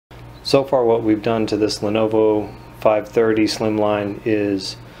So far what we've done to this Lenovo 530 slimline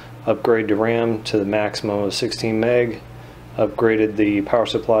is upgrade the RAM to the maximum of 16 meg, upgraded the power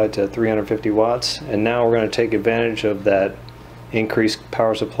supply to 350 watts, and now we're going to take advantage of that increased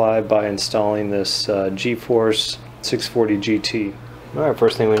power supply by installing this GeForce 640 GT. Alright,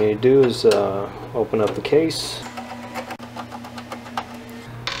 first thing we need to do is open up the case.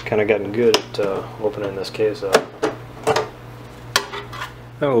 Kind of gotten good at opening this case up.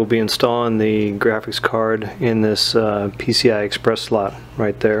 We'll be installing the graphics card in this PCI Express slot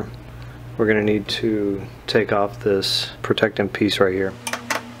right there. We're going to need to take off this protectant piece right here.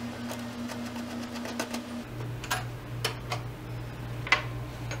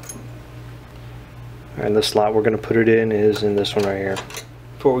 And the slot we're going to put it in is in this one right here.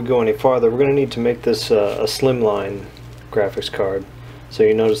 Before we go any farther, we're going to need to make this a slimline graphics card. So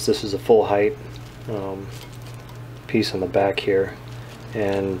you notice this is a full height piece on the back here.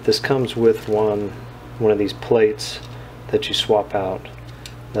 And this comes with one of these plates that you swap out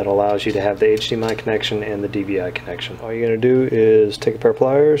that allows you to have the HDMI connection and the DVI connection. All you're going to do is take a pair of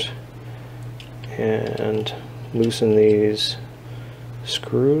pliers and loosen these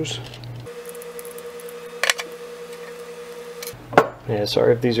screws. Yeah,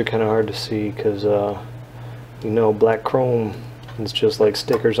 sorry if these are kind of hard to see because you know, black chrome is just like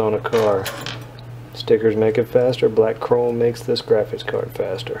stickers on a car. Stickers make it faster, black chrome makes this graphics card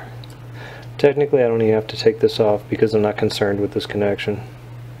faster. Technically I don't even have to take this off because I'm not concerned with this connection.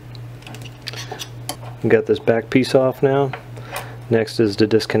 Got this back piece off now. Next is to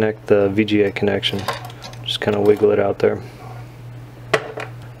disconnect the VGA connection. Just kind of wiggle it out there.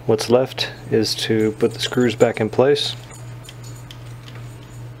 What's left is to put the screws back in place.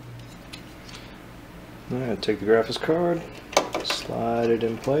 Alright, take the graphics card, slide it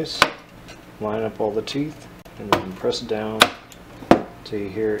in place, line up all the teeth, and then press it down until you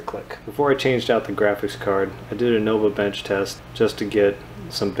hear it click. Before I changed out the graphics card, I did a Nova bench test just to get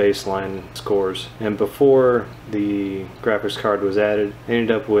some baseline scores. And before the graphics card was added, I ended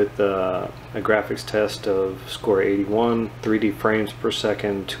up with a graphics test of score 81, 3D frames per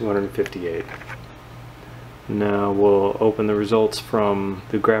second, 258. Now we'll open the results from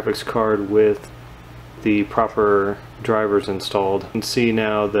the graphics card with the proper drivers installed. You can see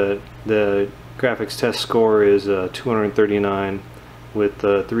now that the graphics test score is 239 with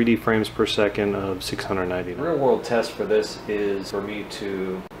 3D frames per second of 690. The real world test for this is for me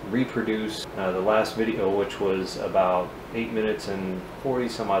to reproduce the last video, which was about 8 minutes and 40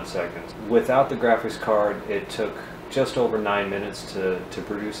 some odd seconds. Without the graphics card, it took just over 9 minutes to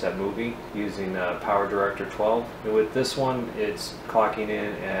produce that movie using PowerDirector 12. And with this one, it's clocking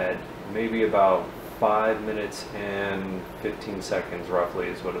in at maybe about 5 minutes and 15 seconds roughly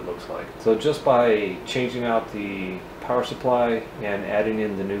is what it looks like. So just by changing out the power supply and adding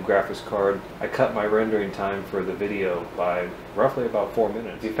in the new graphics card, I cut my rendering time for the video by roughly about 4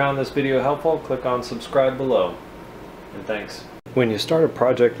 minutes. If you found this video helpful, click on subscribe below, and thanks. When you start a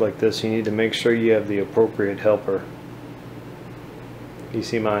project like this, you need to make sure you have the appropriate helper. You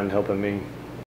see mine helping me.